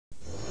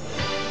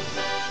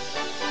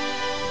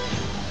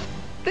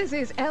This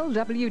is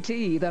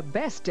LWT, the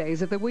best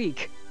days of the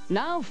week.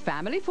 Now,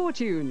 Family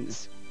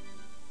Fortunes.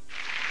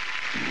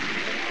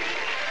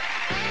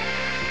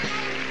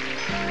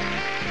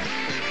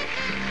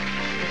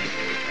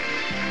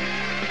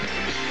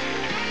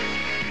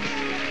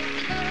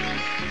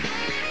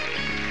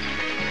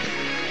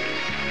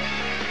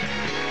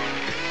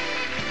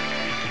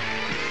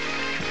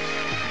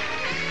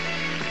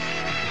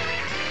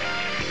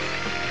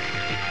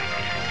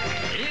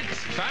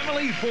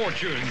 Family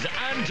Fortunes,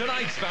 and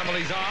tonight's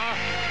families are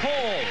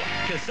Paul,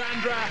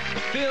 Cassandra,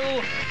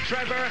 Phil,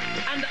 Trevor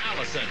and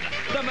Alison,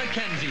 the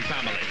Mackenzie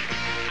family.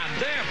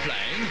 And they're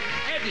playing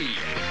Eddie,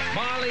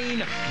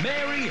 Marlene,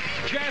 Mary,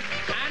 Jeff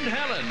and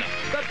Helen,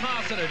 the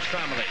Parsonage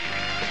family.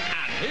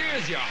 And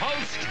here's your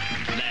host,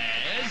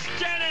 Les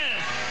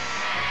Dennis.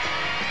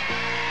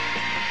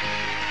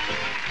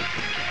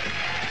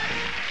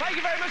 Thank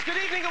you very much.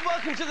 Good evening and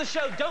welcome to the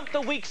show. Don't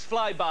the weeks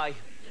fly by?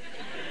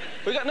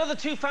 We've got another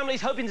two families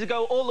hoping to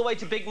go all the way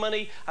to big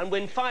money and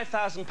win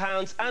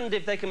 £5,000, and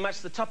if they can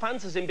match the top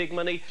answers in big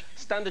money,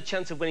 stand a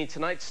chance of winning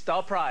tonight's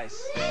star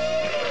prize.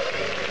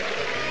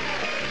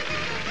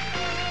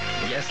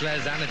 Yes,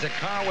 Les, and it's a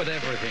car with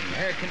everything.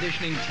 Air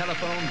conditioning,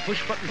 telephone,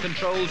 push-button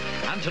controls,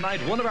 and tonight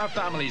one of our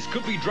families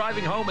could be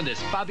driving home in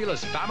this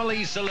fabulous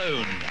family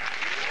saloon.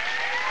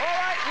 All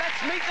right,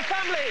 let's meet the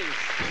families.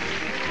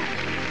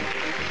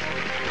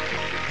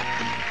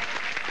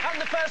 And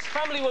the first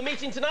family we're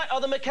meeting tonight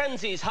are the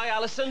Mackenzies. Hi,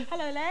 Alison.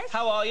 Hello, Les.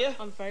 How are you?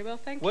 I'm very well,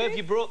 thank you. Where have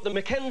you brought the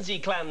Mackenzie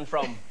clan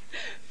from?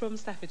 From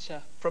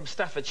Staffordshire. From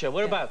Staffordshire.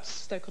 Whereabouts?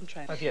 Yeah,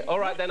 Stoke-on-Trent. Have you? All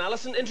right, then,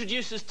 Alison,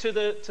 introduce us to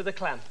the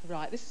clan.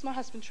 Right, this is my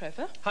husband,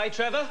 Trevor. Hi,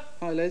 Trevor.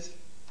 Hi, Les.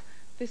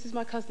 This is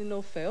my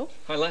cousin-in-law, Phil.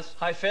 Hi, Les.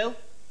 Hi, Phil.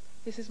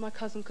 This is my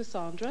cousin,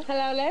 Cassandra.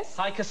 Hello, Les.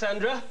 Hi,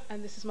 Cassandra.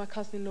 And this is my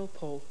cousin-in-law,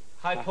 Paul.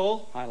 Hi,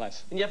 Paul. Hi,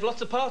 Les. And you have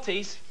lots of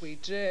parties? We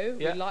do.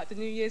 Yeah. We like the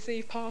New Year's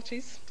Eve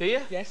parties. Do you?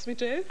 Yes, we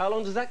do. How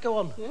long does that go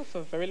on? Well,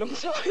 for a very long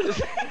time.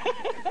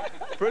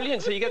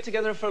 Brilliant. So you get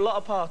together for a lot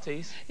of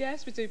parties?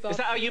 Yes, we do. Is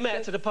that how you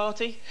met, at a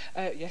party?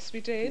 Yes,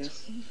 we did.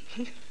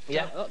 Yes.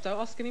 Yeah. Don't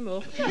ask any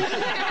more. Go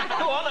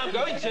on, I'm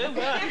going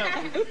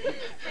to.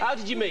 How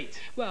did you meet?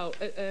 Well,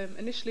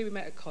 initially we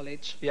met at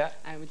college. Yeah.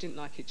 And we didn't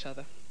like each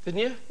other. Didn't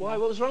you? Why?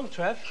 What was wrong,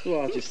 Trev?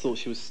 Well, I just thought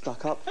she was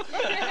stuck up.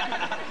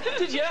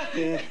 Did you?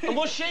 Yeah. And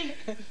was she?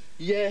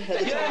 Yeah, at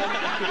the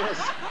time,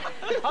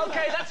 she was.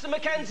 OK, that's the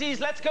Mackenzies.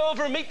 Let's go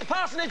over and meet the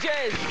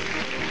Parsonages.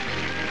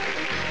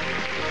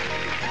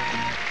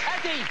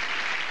 Eddie.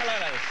 Hello,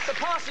 Les. The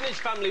Parsonage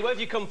family, where have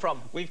you come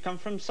from? We've come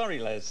from Surrey,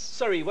 Les.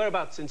 Surrey,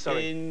 whereabouts in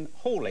Surrey? In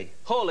Hawley.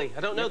 Hawley.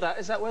 I don't know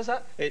that. Where's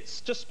that? It's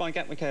just by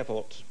Gatwick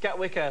Airport.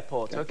 Gatwick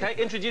Airport. OK.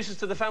 Introduce us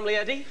to the family,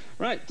 Eddie.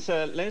 Right,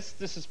 Les,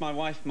 this is my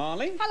wife,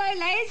 Marlene. Hello,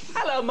 Les.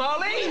 Hello,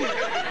 Marlene.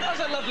 That's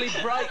a lovely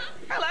bright...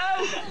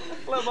 Hello.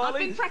 Hello, Marlene. I've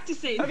been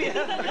practising. Have you?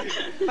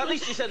 At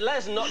least you said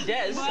Les and not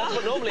Des. Well. That's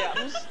what normally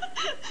happens.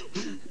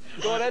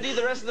 Go on, Eddie,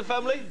 the rest of the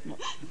family.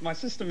 My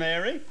sister,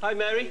 Mary. Hi,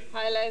 Mary.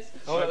 Hi, Les.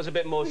 Oh, that was a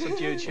bit more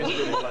subdued. She was a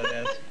bit more like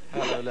Les.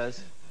 Hello,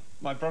 Les.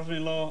 My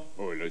brother-in-law.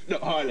 Oh, Les. No,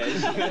 hi,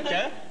 Les.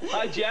 Jeff.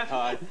 Hi, Jeff.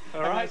 Hi.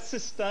 All And my right.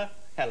 sister,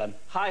 Helen.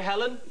 Hi,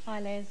 Helen. Hi,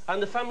 Les.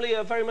 And the family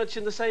are very much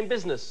in the same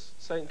business.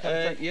 Same kind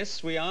of thing.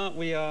 Yes, we are.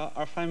 We are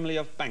a family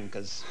of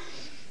bankers.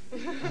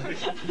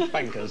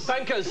 Bankers.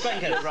 Bankers.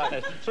 Bankers,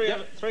 right. Three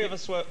Yep. of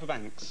us work for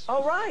banks.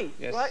 Oh, right.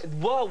 Yes. Right.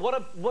 Whoa,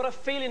 what a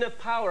feeling of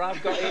power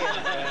I've got here.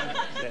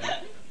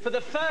 Yeah. For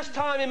the first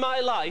time in my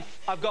life,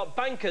 I've got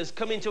bankers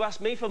coming to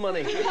ask me for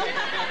money.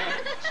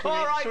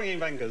 All right. Swinging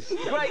bankers.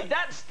 Great,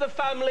 that's the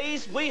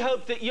families. We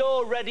hope that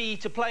you're ready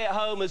to play at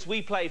home as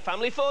we play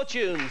Family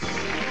Fortunes.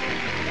 Okay,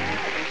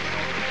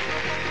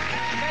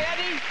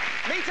 Eddie,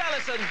 meet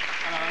Alison.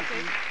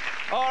 Hello.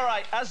 All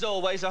right, as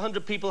always,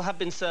 100 people have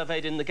been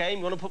surveyed in the game.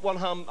 You want to put one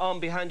arm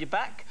behind your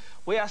back?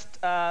 We asked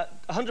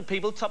 100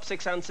 people, top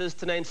 6 answers,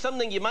 to name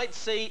something you might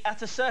see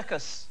at a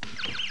circus.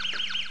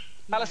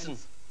 Alison.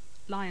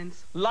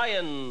 Lions.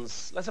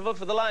 Lions. Let's have a look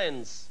for the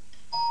lions.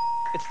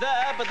 It's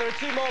there, but there are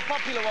 2 more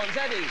popular ones.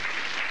 Eddie.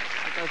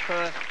 I'll go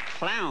for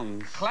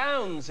clowns.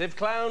 Clowns. If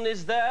clown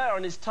is there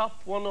on his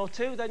top 1 or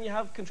 2, then you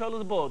have control of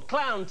the board.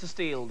 Clown to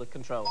steal the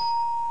control.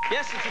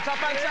 Yes, it's the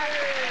top answer.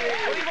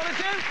 What do you want to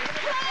do?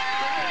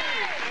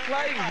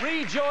 Play.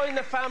 Rejoin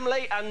the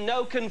family and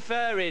no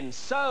conferring.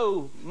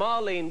 So,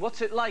 Marlene,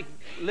 what's it like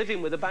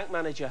living with a bank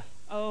manager?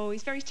 Oh,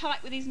 he's very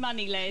tight with his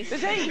money, Les.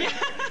 Is he?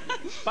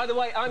 By the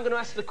way, I'm going to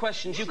ask the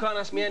questions. You can't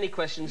ask me any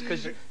questions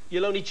because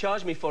you'll only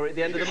charge me for it at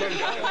the end of the month.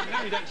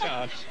 No, you don't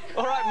charge.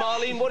 All right,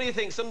 Marlene, what do you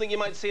think? Something you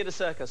might see at a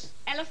circus?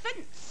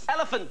 Elephants.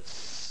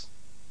 Elephants.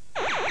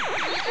 Is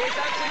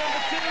answer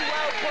number 2.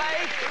 Well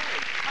played.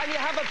 And you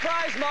have a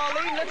prize,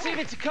 Marlene. Let's see if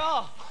it's a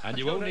car. And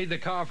you won't need the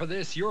car for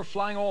this. You're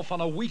flying off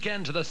on a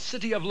weekend to the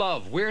city of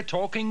love. We're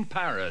talking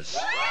Paris.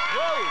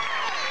 Whoa.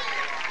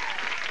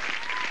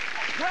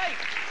 Great.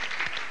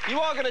 You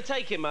are going to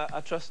take him,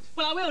 I trust.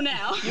 Well, I will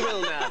now. You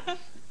will now.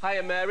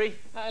 Hiya, Mary.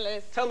 Hi,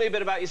 Les. Tell me a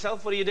bit about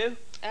yourself. What do you do?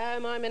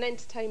 I'm an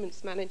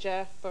entertainments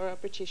manager for a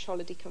British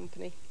holiday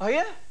company. Oh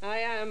yeah? I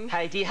am.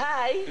 Heidi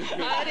hi.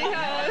 Howdy ho.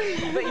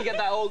 I bet you get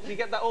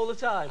that all the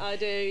time. I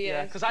do,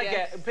 yeah. Because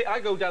I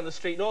go down the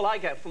street and all I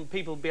get from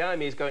people behind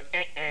me is going,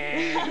 Yeah,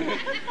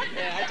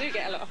 I do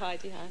get a lot of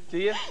hidey ho. Do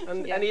you?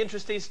 And Yeah. any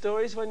interesting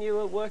stories when you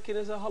were working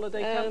as a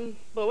holiday camp?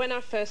 Well, when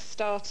I first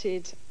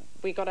started,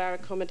 we got our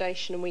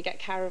accommodation and we get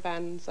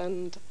caravans,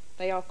 and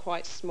they are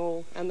quite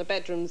small, and the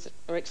bedrooms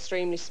are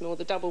extremely small.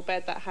 The double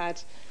bed that I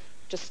had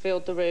just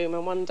filled the room,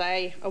 and one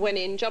day I went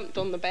in, jumped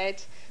on the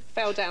bed,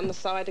 fell down the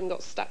side and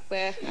got stuck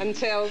there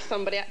until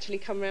somebody actually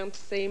come round to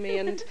see me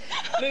and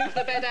moved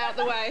the bed out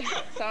the way.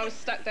 So I was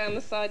stuck down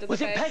the side of the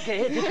bed. Was it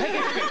Peggy?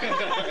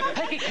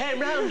 Peggy came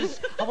round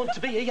as, I want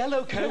to be a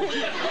yellow coat. Was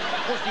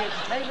the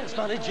entertainments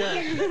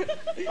manager.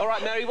 All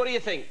right, Mary, what do you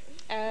think?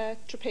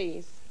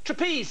 Trapeze.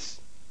 Trapeze.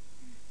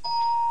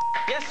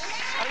 Yes,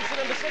 answer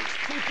number 6.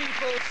 2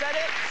 people said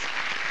it.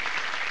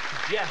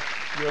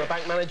 Jeff, you're a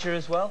bank manager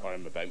as well?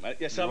 I'm a bank manager.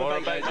 Yes, You I'm are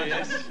a bank manager,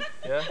 yes.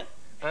 Yeah.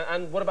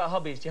 And what about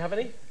hobbies? Do you have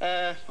any?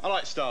 I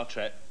like Star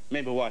Trek. Me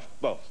and my wife,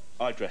 well,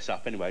 I dress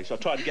up anyway, so I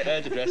tried to get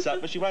her to dress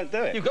up, but she won't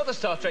do it. You've got the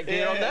Star Trek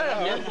gear on there,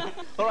 haven't you?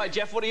 All right,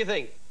 Jeff, what do you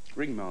think?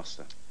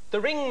 Ringmaster. The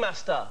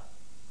Ringmaster.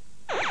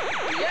 Yes,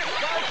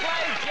 well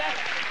played, Jeff.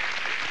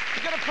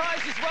 You got a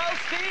prize as well,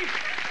 Steve?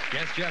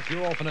 Yes, Jeff,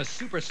 you're off on a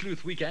super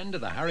sleuth weekend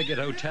at the Harrogate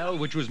Hotel,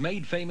 which was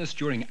made famous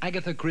during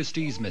Agatha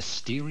Christie's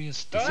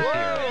mysterious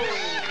disappearance.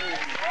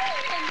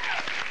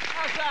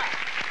 How's that?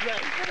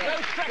 No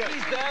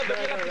Trekkies there, but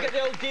we'll have to get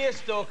the old deer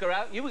stalker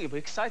out. You will be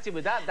excited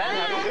with that,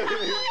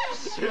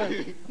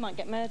 then. Might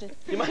get murdered.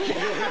 You might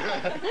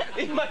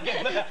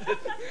get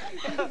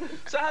murdered.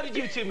 So how did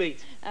you two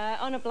meet?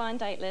 On a blind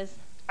date, Liz.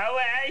 Oh,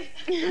 hey.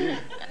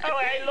 Oh,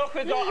 hey, look,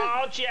 we've got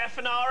our Jeff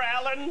and our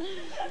Ellen.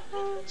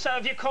 So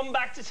have you come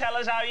back to tell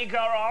us how you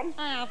got on?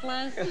 I have,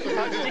 Liz.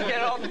 How did you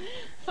get on?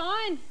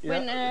 Fine. Yeah.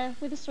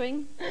 Went with a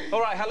swing. All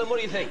right, Helen, what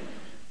do you think?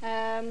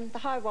 The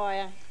high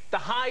wire. The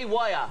high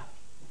wire.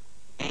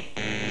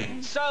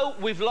 So,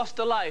 we've lost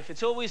a life.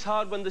 It's always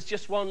hard when there's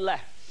just one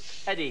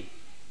left. Eddie.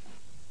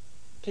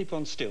 People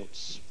on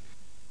stilts.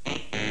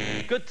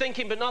 Good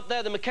thinking, but not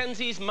there. The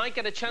Mackenzies might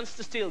get a chance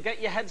to steal. Get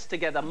your heads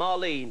together.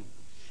 Marlene.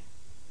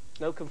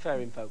 No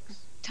conferring, folks.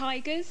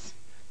 Tigers.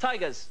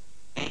 Tigers.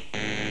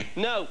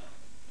 No.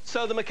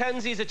 So the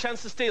Mackenzies a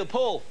chance to steal.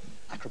 Paul.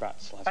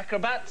 Acrobats.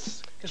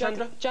 Acrobats.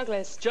 Cassandra.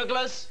 Jugglers.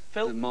 Jugglers.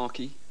 Phil. The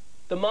marquee.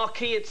 The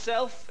marquee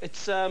itself.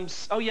 It's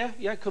oh yeah,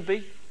 it could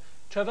be.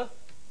 Trevor.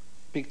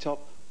 Big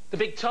top. The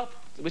big top,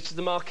 which is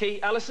the marquee.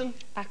 Alison.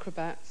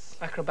 Acrobats.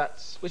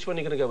 Acrobats. Which one are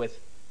you going to go with?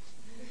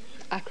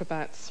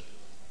 Acrobats.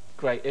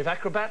 Great. If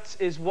acrobats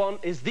is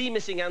the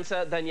missing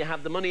answer, then you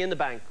have the money in the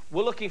bank.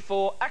 We're looking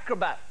for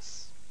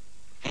acrobats.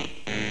 It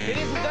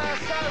isn't there,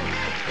 so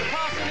the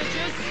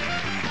parsonages.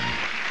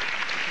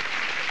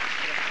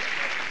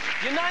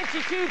 You're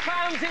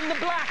 £92 in the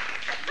black.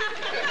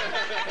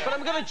 But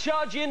I'm going to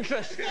charge you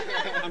interest.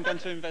 I'm going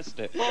to invest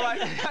it. All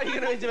right, how are you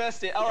going to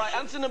invest it? All right,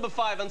 answer number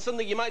 5 on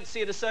something you might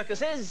see at a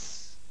circus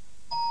is...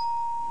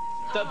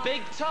 the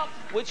big top,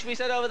 which we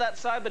said over that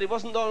side, but it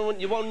wasn't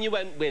the one you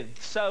went with.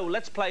 So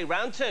let's play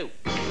round 2.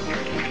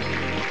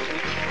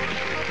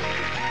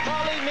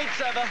 Marlene, meet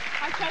Trevor.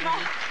 Hi,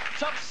 Trevor.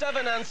 Top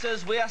 7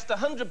 answers. We asked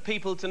 100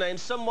 people to name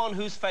someone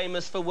who's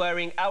famous for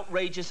wearing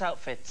outrageous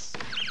outfits.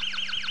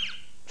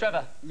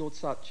 Trevor. Lord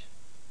Such.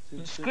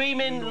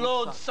 Screaming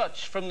Lord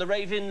Such from the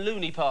Raving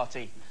Loony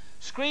Party.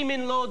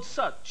 Screaming Lord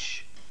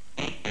Such.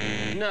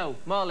 No.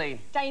 Marlene.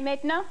 Dame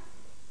Edna.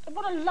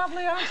 What a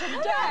lovely answer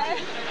today.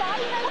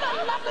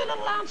 What a lovely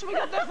little answer we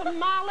got there from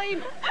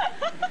Marlene.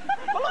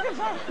 We're looking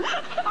for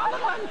our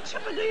little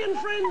Antipodean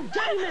friend,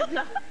 Dame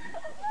Edna.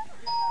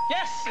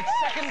 Yes, it's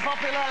second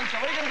popular answer.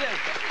 What are you going to do?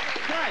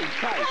 Play.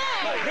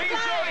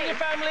 Reassuring your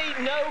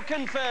family, no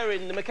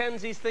conferring. The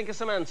Mackenzies think of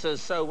some answers.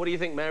 So what do you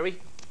think, Mary?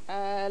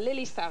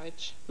 Lily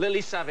Savage.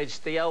 Lily Savage,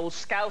 the old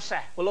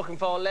Scouser. We're looking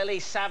for Lily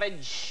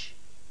Savage.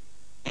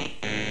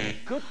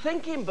 Good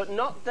thinking, but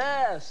not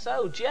there.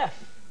 So,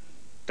 Jeff.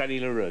 Danny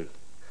LaRue.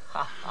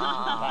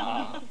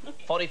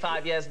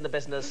 45 years in the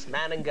business,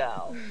 man and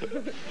girl.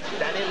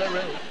 Danny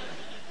LaRue.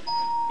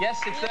 Yes,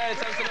 it's there.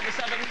 It's answer number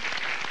 7.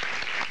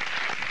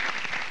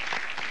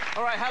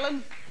 All right,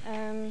 Helen.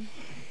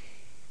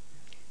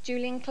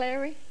 Julian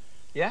Clary.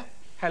 Yeah?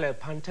 Hello,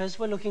 punters.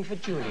 We're looking for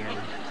Julian.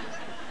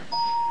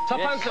 Top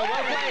answer.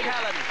 Well played,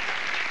 Helen.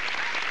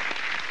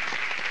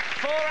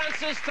 4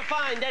 answers to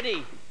find.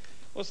 Eddie.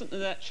 Wasn't there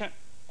that chap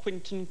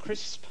Quentin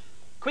Crisp?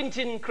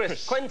 Quentin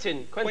Crisp.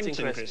 Quentin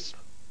Crisp.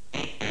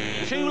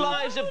 2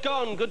 lives have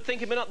gone. Good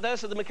thinking, but not there,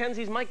 so the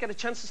Mackenzies might get a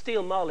chance to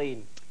steal.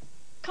 Marlene.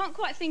 Can't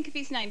quite think of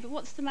his name, but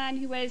what's the man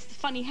who wears the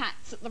funny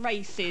hats at the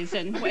races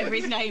and whatever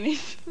his name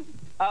is?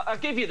 I'll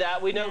give you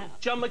that. We know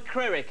John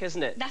McCririck,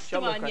 isn't it? That's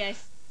John the one, McCririck.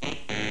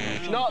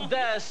 yes. Not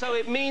there, so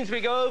it means we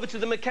go over to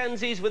the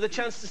Mackenzies with a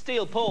chance to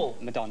steal. Paul.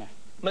 Madonna.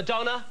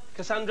 Madonna.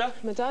 Cassandra.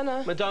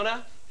 Madonna.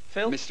 Madonna.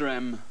 Phil. Mr.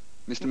 M.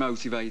 Mr.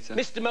 Motivator.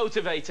 Mr.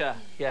 Motivator.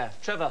 Yeah.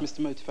 Trevor. Mr.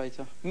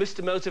 Motivator.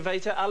 Mr.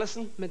 Motivator.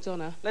 Alison.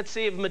 Madonna. Let's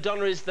see if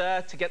Madonna is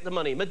there to get the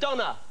money.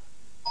 Madonna.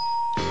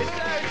 It's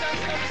there, it's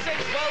answer number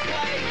 6, well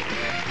played.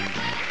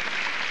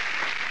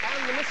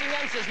 And the missing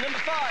answers, number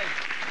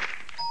 5.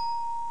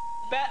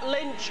 Bet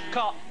Lynch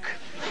cock.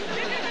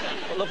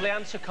 What a lovely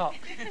answer, cock.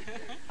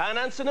 And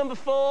answer number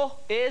 4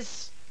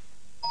 is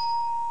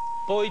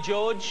Boy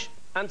George.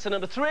 Answer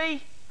number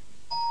 3,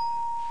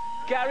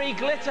 Gary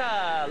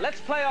Glitter.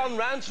 Let's play on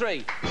round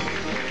 3.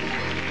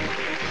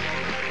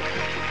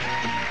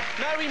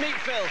 Mary, meet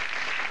Phil.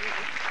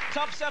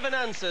 Top 7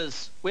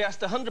 answers. We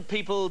asked 100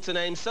 people to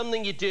name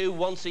something you do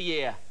once a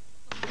year.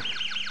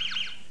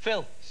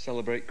 Phil.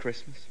 Celebrate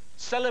Christmas.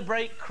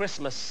 Celebrate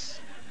Christmas.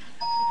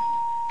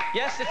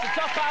 Yes, it's the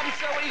top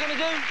answer. What are you going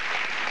to do?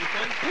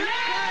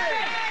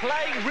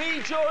 Play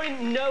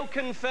rejoin, no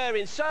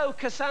conferring. So,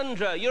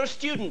 Cassandra, you're a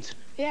student.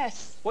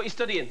 Yes. What are you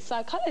studying?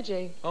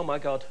 Psychology. Oh, my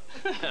God.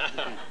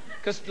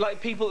 Because,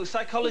 like, people,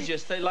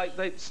 psychologists,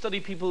 they study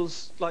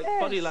people's, like,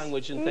 body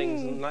language and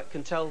things and, like,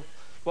 can tell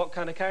what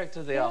kind of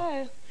character they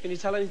are. Can you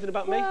tell anything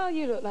about me? Well,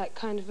 you look like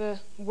kind of a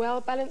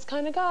well-balanced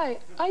kind of guy.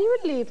 Are you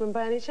a Libran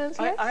by any chance,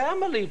 Les? I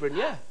am a Libran,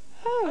 yeah.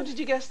 Oh. How did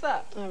you guess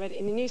that? I read it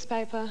in the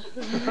newspaper.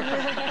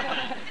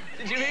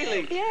 Did you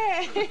really?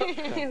 Yeah.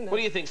 What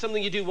do you think?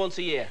 Something you do once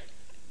a year?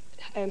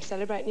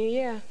 Celebrate New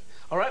Year.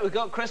 All right, we've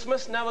got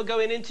Christmas. Now we're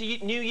going into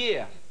New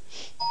Year.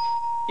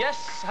 Yes,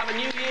 have a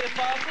New Year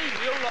party.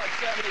 You lot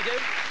certainly do.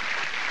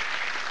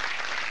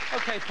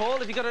 OK, Paul,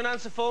 have you got an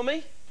answer for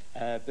me?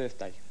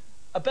 Birthday.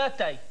 A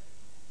birthday.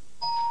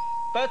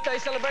 Birthday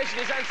celebration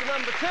is answer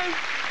number 2.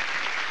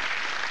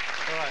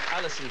 All right,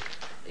 Alison.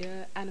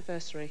 Yeah,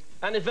 anniversary.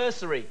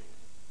 Anniversary.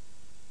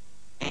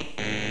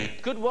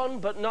 Good one,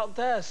 but not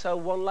there, so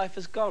one life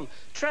has gone.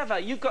 Trevor,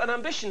 you've got an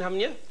ambition, haven't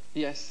you?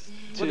 Yes.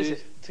 What is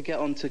it? To get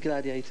on to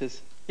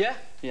Gladiators. Yeah?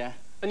 Yeah.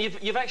 And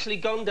you've actually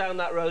gone down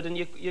that road and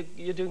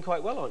you're doing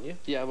quite well, aren't you?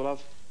 Yeah, well,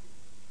 I've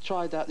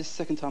tried out. This is the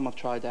second time I've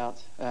tried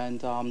out,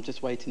 and I'm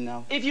just waiting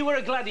now. If you were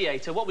a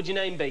gladiator, what would your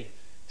name be?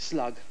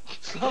 Slug.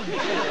 Slug.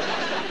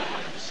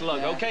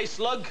 Slug. Yeah. OK,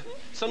 Slug.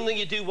 Something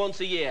you do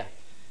once a year.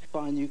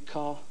 Buy a new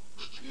car.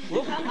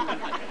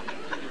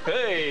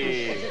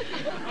 Hey!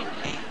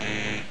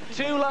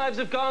 2 lives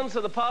have gone,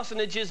 so the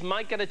parsonages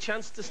might get a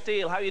chance to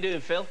steal. How are you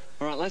doing, Phil?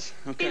 All right, Les.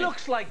 OK. He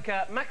looks like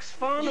Max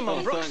Farnham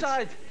on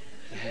Brookside.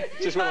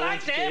 Just what I All right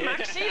wanted there, to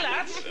Maxie,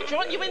 lads. Do you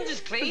want your windows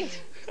cleaned?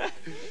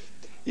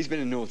 He's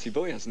been a naughty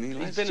boy, hasn't he,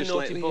 Les? He's been a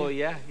naughty boy,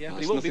 yeah.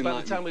 But he won't be by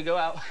the time we go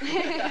out.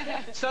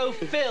 So,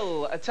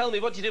 Phil, tell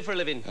me, what do you do for a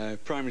living?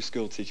 Primary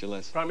school teacher,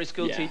 Les. Primary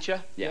school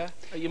teacher? Yeah.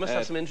 You must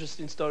have some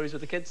interesting stories with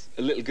the kids.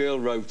 A little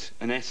girl wrote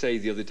an essay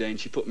the other day, and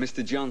she put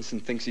Mr. Johnson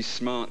thinks he's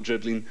smart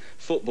dribbling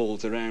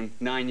footballs around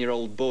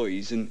 9-year-old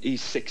boys, and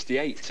he's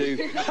 68 too.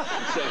 So,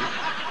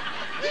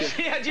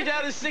 she had you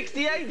down as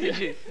 68, did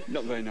you?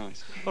 Not very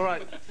nice. All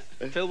right.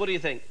 Phil, what do you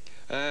think?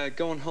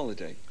 Go on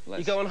holiday, Les.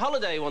 You go on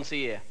holiday once a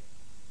year?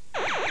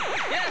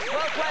 Yes,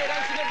 well played.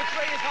 Answer number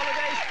 3 is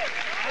holidays.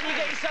 And you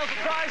get yourself a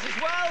prize as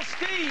well,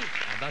 Steve.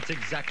 And that's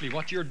exactly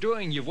what you're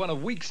doing. You've won a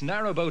week's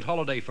narrowboat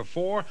holiday for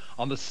 4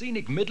 on the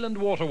scenic Midland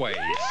waterways.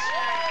 Thank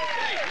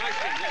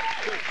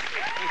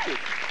you.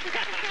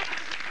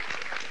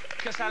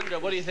 Cassandra,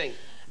 what do you think?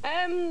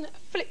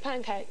 Flip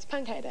pancakes.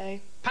 Pancake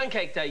day.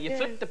 Pancake day. You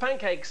flip the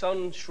pancakes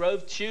on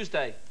Shrove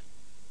Tuesday.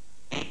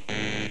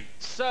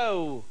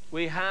 So,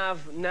 we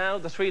have now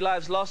the 3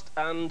 lives lost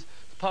and the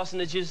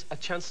parsonages a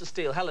chance to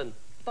steal. Helen?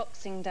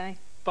 Boxing Day.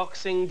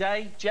 Boxing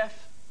Day.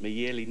 Jeff? My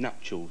yearly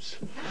nuptials.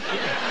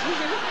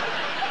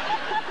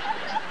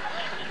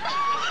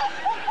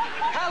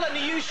 Helen, are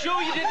you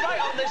sure you did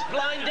right on this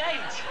blind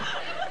date?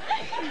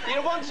 You're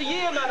a once a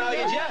year man, are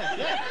you, Jeff?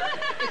 Yeah,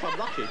 if I'm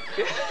lucky.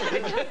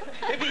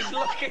 If he's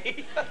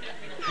lucky.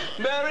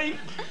 Mary?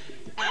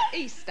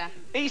 Easter.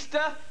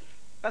 Easter?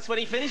 That's when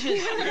he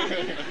finishes.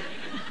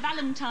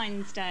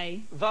 Valentine's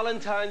Day.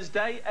 Valentine's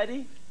Day.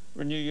 Eddie?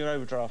 Renew your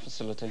overdraft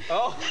facility.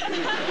 Oh.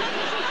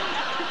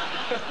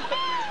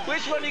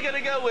 Which one are you going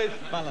to go with?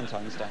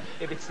 Valentine's Day.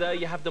 If it's there,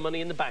 you have the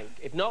money in the bank.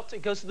 If not,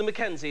 it goes to the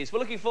Mackenzies. We're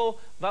looking for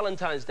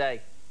Valentine's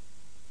Day.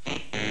 So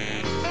it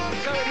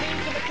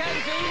means the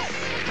Mackenzies.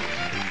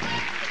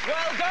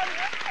 Well done.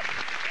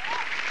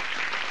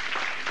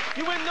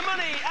 You win the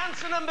money.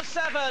 Answer number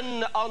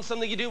 7 on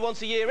something you do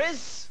once a year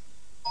is...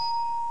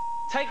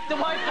 take the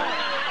Wi-Fi.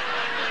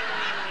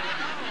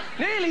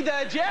 Nearly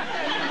there, Jeff.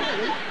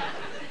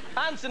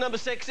 Answer number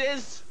 6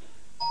 is...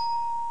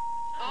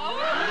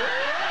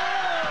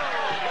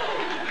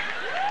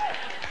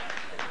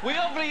 We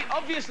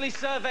obviously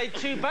surveyed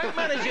 2 bank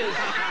managers.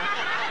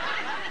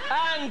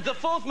 And the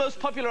 4th most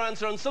popular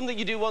answer on something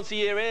you do once a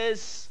year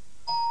is...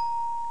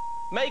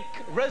 make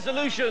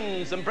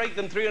resolutions and break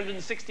them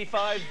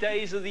 365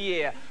 days of the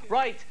year.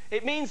 Right,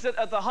 it means that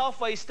at the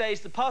halfway stage,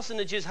 the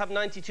parsonages have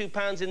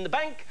 £92 in the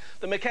bank,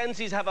 the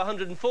Mackenzies have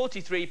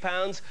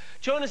 £143.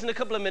 Join us in a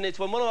couple of minutes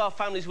when one of our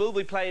families will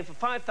be playing for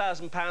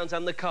 £5,000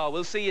 and the car.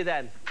 We'll see you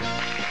then.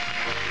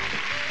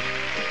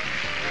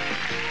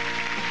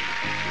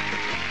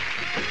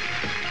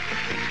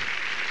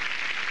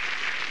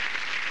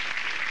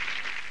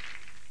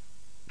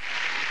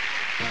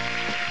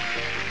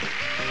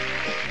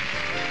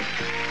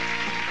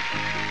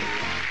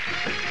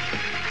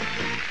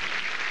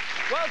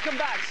 Welcome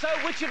back. So,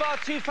 which of our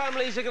two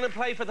families are going to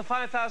play for the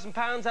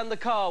 £5,000 and the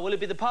car? Will it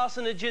be the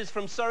Parsonages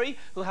from Surrey,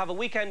 who have a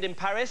weekend in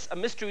Paris, a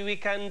mystery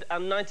weekend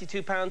and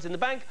 £92 in the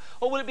bank?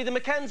 Or will it be the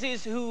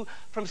Mackenzies, who,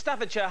 from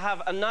Staffordshire,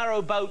 have a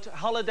narrow boat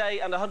holiday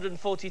and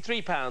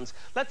 £143?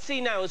 Let's see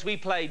now as we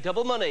play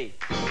Double Money.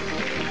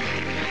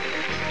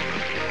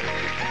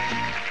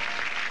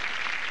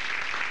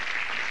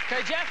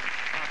 OK, Jeff?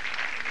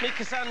 Meet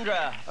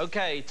Cassandra.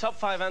 OK, top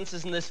 5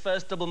 answers in this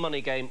first Double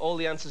Money game. All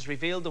the answers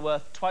revealed are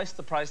worth twice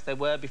the price they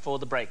were before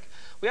the break.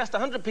 We asked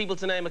 100 people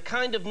to name a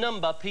kind of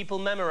number people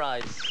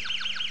memorise.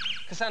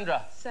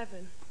 Cassandra?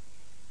 7.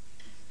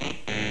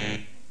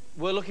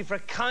 We're looking for a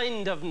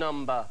kind of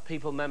number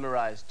people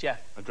memorise.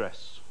 Jeff?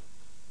 Address.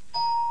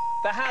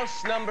 The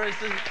house number is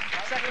the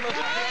second most...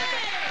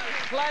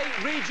 Play,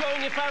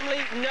 rejoin your family,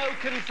 no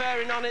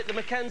conferring on it. The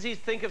Mackenzies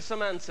think of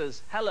some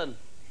answers. Helen?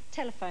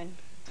 Telephone.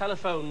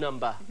 Telephone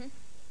number.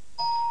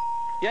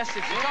 Yes,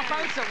 it's the top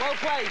answer. Well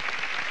played.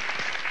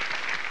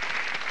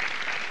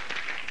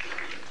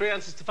 3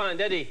 answers to find.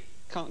 Eddie?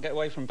 Can't get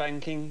away from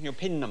banking. Your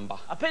PIN number.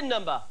 A PIN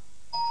number.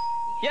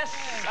 Yes,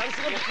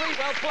 answer number 3.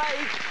 Well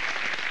played.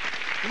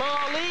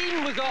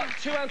 Marlene, we've got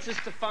 2 answers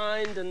to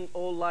find and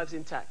all lives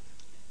intact.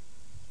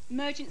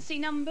 Emergency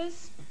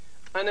numbers.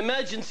 An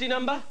emergency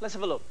number? Let's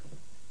have a look.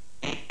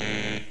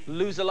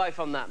 Lose a life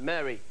on that.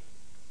 Mary?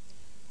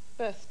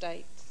 Birth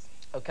dates.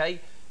 OK.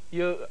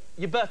 Your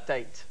birth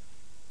date.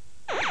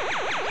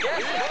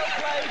 Yes, well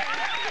played.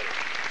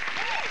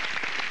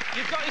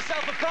 You've got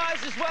yourself a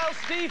prize as well.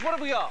 Steve, what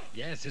have we got?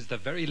 Yes, it's the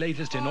very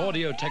latest in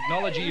audio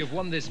technology. You've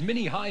won this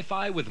mini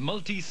hi-fi with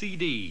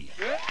multi-CD.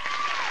 Whoa!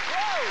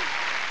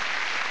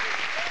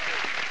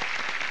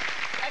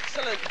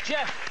 Excellent.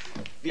 Jeff?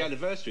 The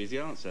anniversary is the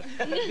answer.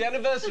 The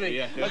anniversary?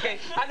 Yeah. OK,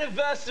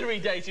 anniversary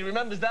date. He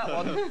remembers that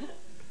one.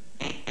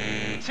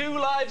 2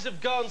 lives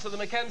have gone, so the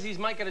Mackenzies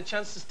might get a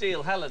chance to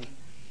steal. Helen?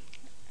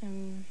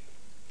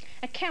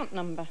 Account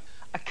number.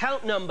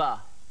 Account number.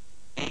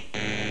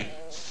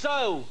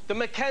 So, the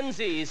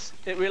Mackenzies,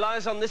 it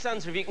relies on this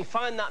answer. If you can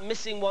find that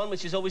missing one,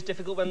 which is always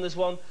difficult when there's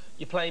one,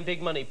 you're playing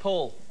big money.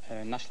 Paul?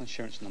 National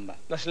insurance number.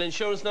 National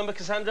insurance number,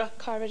 Cassandra?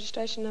 Car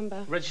registration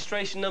number.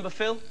 Registration number,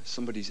 Phil?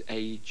 Somebody's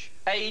age.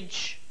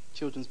 Age?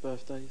 Children's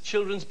birthdays.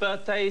 Children's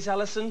birthdays,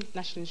 Alison?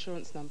 National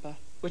insurance number.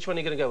 Which one are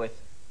you going to go with?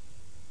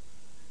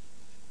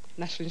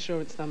 National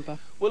insurance number.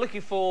 We're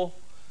looking for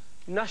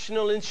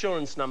national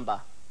insurance number.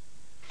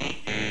 No!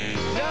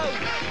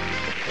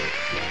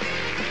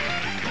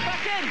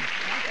 Back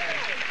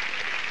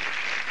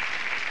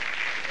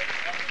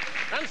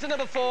in! Answer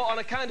number 4 on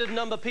a kind of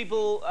number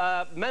people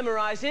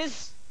memorise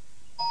is...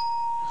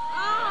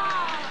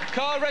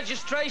 Car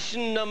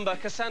registration number.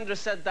 Cassandra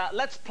said that.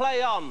 Let's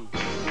play on.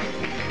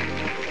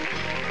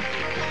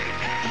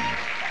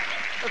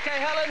 OK,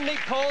 Helen, meet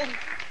Paul.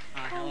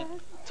 Hi,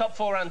 Helen. Top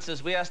 4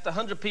 answers. We asked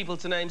 100 people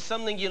to name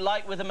something you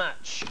like with a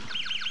match.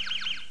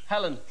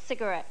 Helen?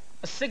 Cigarette.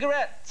 A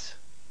cigarette.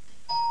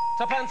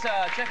 Top answer.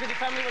 Check with your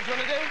family what you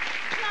want to do.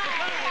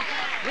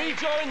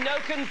 Rejoin, no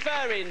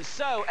conferring.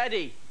 So,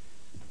 Eddie?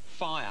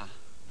 Fire.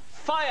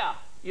 Fire.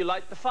 You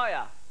like the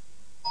fire.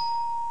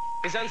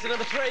 Is answer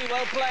number 3.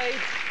 Well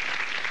played.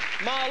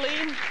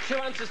 Marlene, 2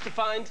 answers to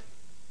find.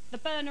 The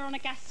burner on a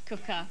gas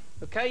cooker.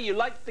 OK, you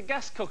like the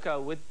gas cooker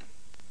with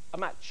a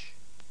match.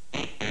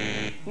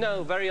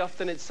 No, very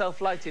often it's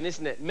self-lighting,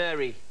 isn't it?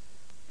 Mary?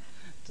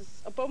 Does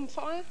a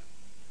bonfire?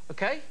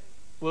 OK,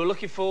 we're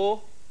looking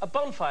for a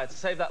bonfire to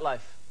save that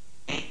life.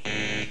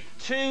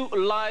 2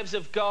 lives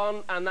have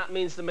gone, and that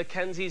means the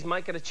Mackenzies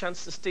might get a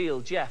chance to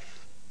steal.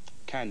 Jeff?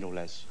 Candle,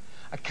 Les.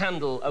 A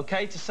candle,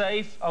 OK, to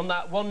save on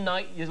that one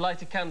night you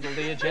light a candle,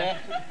 do you, Jeff?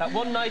 Yeah. That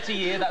one night a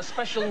year, that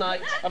special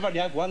night. I've only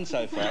had one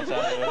so far, so...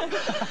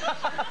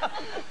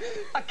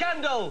 A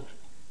candle!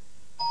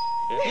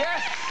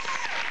 Yes!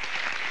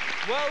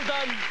 Well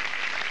done.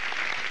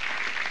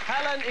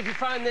 Helen, if you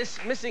find this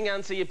missing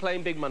answer, you're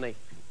playing big money.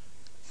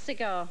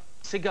 Cigar.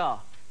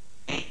 Cigar.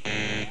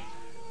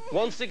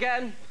 Once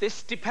again,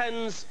 this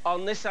depends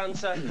on this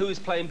answer. Who's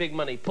playing big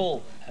money?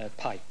 Paul?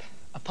 Pipe.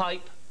 A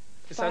pipe.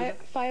 Cassandra?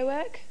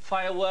 Firework?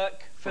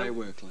 Firework. Phil?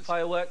 Firework, Les.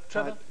 Firework.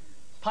 Trevor?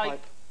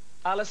 Pipe.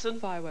 Alison?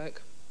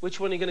 Firework. Which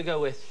one are you going to go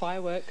with?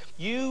 Firework.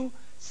 You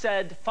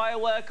said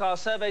firework. Our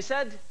survey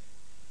said...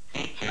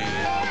 Fireworks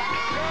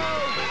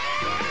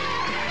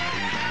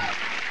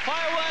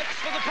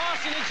for the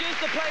Parsonages.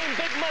 They're playing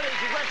big money.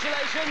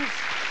 Congratulations.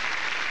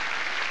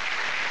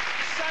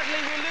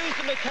 Sadly, we lose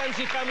the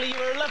Mackenzie family. You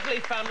were a lovely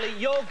family.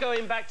 You're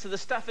going back to the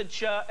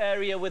Staffordshire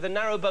area with a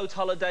narrowboat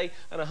holiday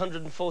and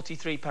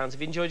 £143.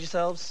 Have you enjoyed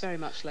yourselves? Very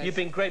much, Les. You've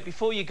been great.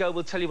 Before you go,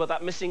 we'll tell you what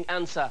that missing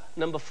answer,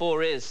 number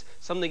 4, is.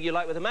 Something you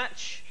like with a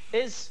match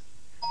is...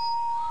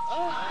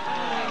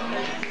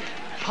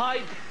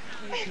 Pipe.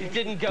 You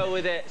didn't go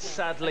with it,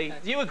 sadly.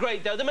 You were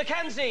great, though. The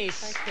Mackenzies.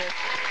 Thank you.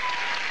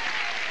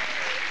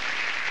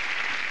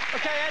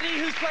 OK, Eddie,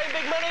 who's playing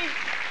big money?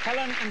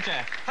 Helen and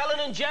Jeff. Helen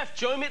and Jeff,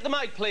 join me at the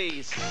mic,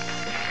 please. Hey,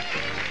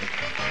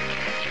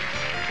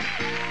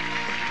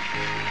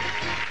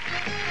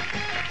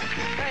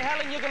 Helen.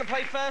 Helen, you're going to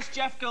play first.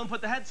 Jeff, go and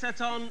put the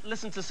headset on,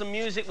 listen to some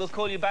music. We'll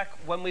call you back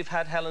when we've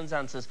had Helen's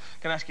answers.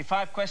 I'm going to ask you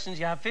 5 questions.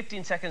 You have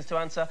 15 seconds to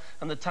answer,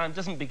 and the time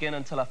doesn't begin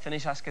until I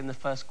finish asking the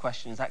first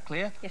question. Is that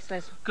clear? Yes,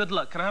 Les. Good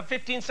luck. Can I have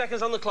 15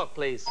 seconds on the clock,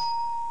 please?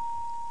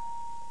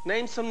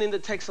 Name something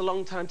that takes a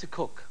long time to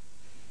cook.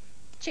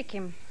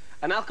 Chicken.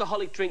 An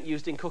alcoholic drink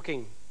used in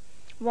cooking.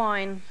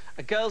 Wine.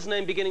 A girl's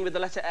name beginning with the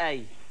letter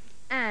A.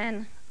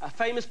 Anne. A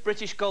famous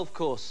British golf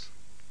course.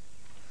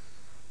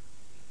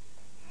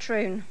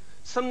 Troon.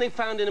 Something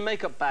found in a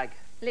makeup bag.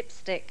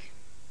 Lipstick.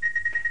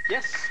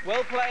 Yes,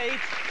 well played.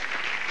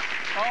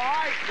 All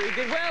right, we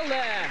did well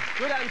there.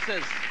 Good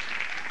answers.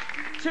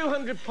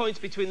 200 points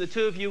between the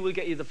two of you will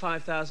get you the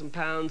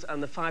 £5,000,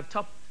 and the 5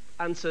 top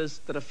answers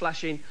that are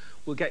flashing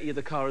will get you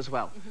the car as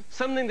well.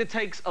 Something that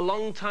takes a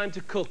long time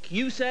to cook.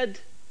 You said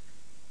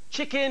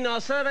chicken. Our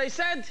survey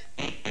said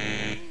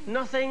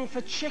nothing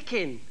for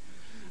chicken.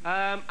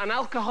 An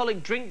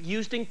alcoholic drink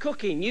used in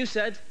cooking. You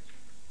said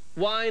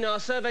wine. Our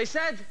survey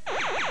said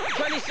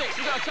 26.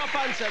 We got a top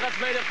answer.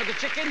 That's made up for the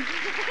chicken.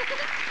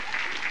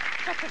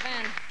 Cock of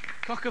van.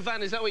 Cock of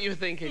van, is that what you were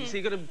thinking? So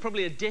you've got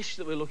probably a dish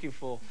that we're looking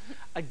for.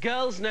 A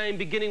girl's name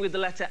beginning with the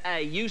letter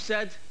A. You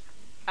said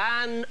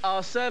Anne.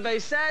 Our survey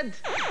said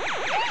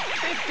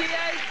 58.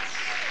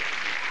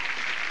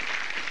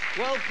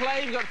 Well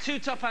played. We've got 2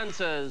 top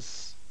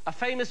answers. A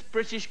famous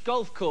British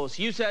golf course.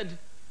 You said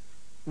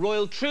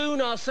Royal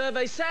Troon. Our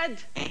survey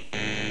said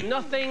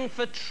nothing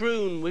for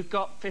Troon. We've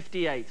got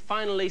 58.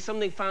 Finally,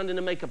 something found in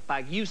a makeup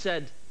bag. You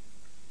said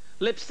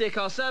lipstick.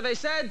 Our survey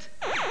said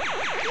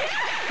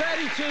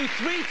 32.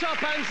 3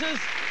 top answers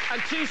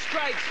and 2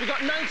 strikes. We've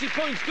got 90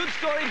 points. Good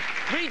scoring.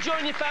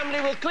 Rejoin your family.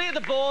 We'll clear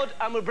the board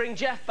and we'll bring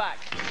Jeff back.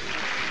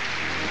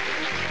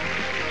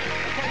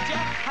 OK,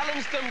 Jeff,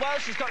 Helen's done well.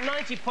 She's got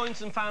 90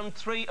 points and found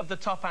 3 of the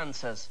top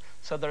answers.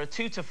 So there are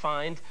 2 to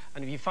find,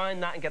 and if you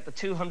find that and get the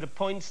 200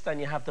 points, then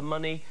you have the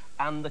money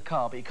and the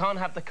car. But you can't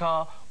have the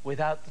car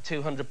without the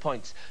 200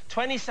 points.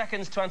 20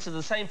 seconds to answer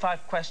the same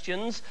 5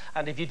 questions,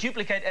 and if you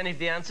duplicate any of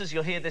the answers,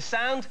 you'll hear this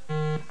sound,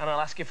 and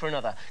I'll ask you for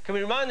another. Can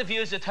we remind the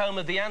viewers at home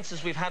of the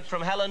answers we've had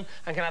from Helen,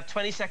 and can I have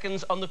 20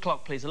 seconds on the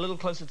clock, please? A little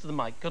closer to the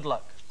mic. Good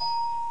luck.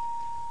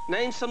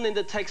 Name something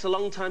that takes a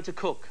long time to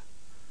cook.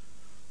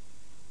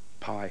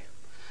 Pie.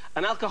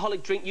 An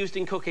alcoholic drink used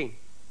in cooking.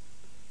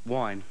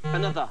 Wine.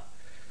 Another.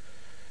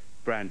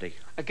 Brandy.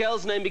 A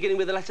girl's name beginning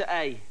with the letter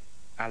A.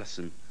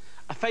 Alison.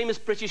 A famous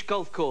British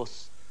golf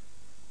course.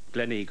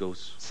 Glen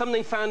Eagles.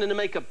 Something found in a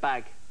makeup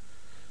bag.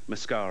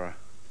 Mascara.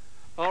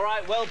 All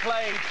right, well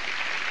played.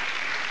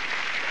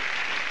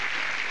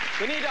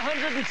 We need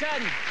 110.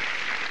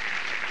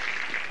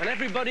 And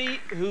everybody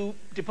who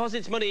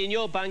deposits money in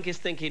your bank is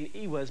thinking,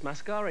 he wears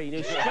mascara. He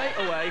knew straight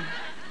away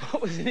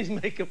what was in his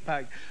makeup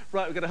bag.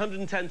 Right, we've got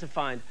 110 to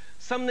find.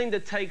 Something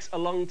that takes a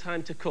long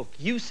time to cook.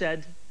 You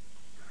said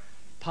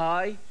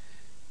pie.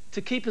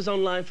 To keep us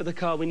online for the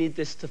car, we need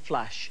this to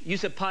flash. You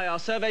said pie. Our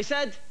survey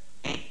said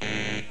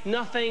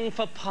nothing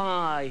for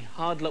pie.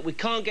 Hard luck. We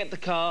can't get the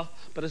car,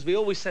 but as we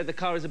always say, the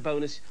car is a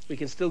bonus. We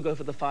can still go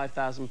for the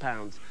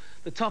 £5,000.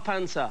 The top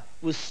answer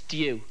was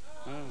stew,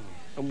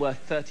 and worth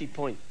 30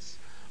 points.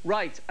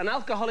 Right, an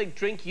alcoholic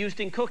drink used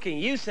in cooking.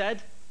 You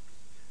said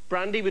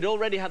brandy. We'd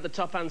already had the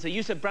top answer.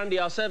 You said brandy.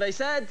 Our survey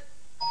said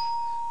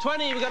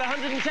 20. We've got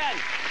 110.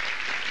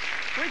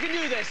 We can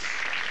do this.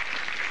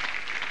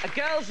 A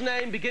girl's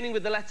name beginning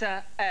with the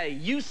letter A.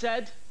 You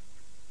said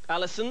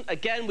Alison.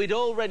 Again, we'd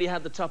already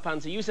had the top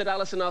answer. You said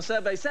Alison. Our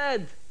survey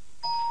said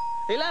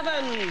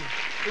 11.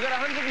 We've got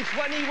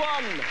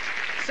 121.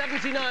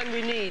 79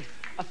 we need.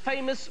 A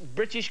famous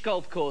British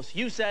golf course.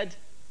 You said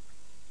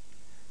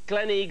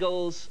Glen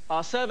Eagles.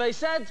 Our survey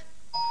said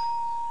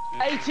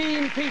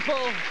 18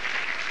 people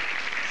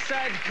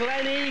said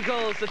Glen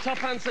Eagles. The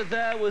top answer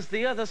there was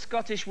the other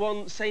Scottish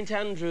one, St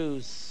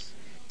Andrews.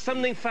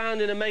 Something found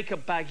in a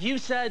makeup bag. You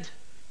said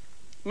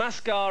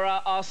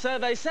mascara. Our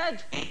survey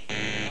said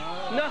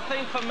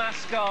nothing for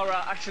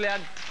mascara. Actually,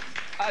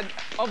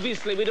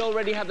 obviously, we'd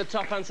already had the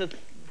top answer,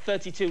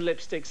 32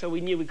 lipstick, so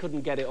we knew we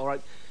couldn't get it, all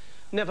right?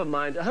 Never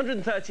mind.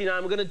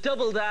 139, we're going to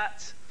double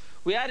that.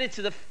 We add it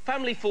to the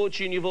family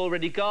fortune you've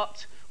already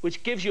got,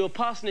 which gives you a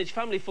parsonage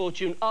family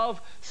fortune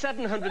of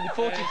 £744.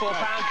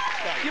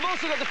 You've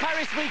also got the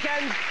Paris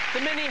weekend,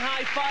 the mini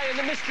hi-fi and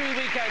the mystery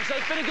weekend, so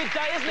it's been a good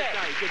day, isn't it?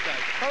 Good day.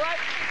 All right?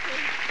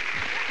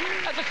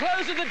 At the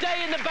close of the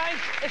day in the bank,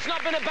 it's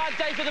not been a bad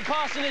day for the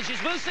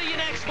parsonages. We'll see you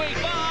next week.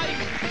 Bye.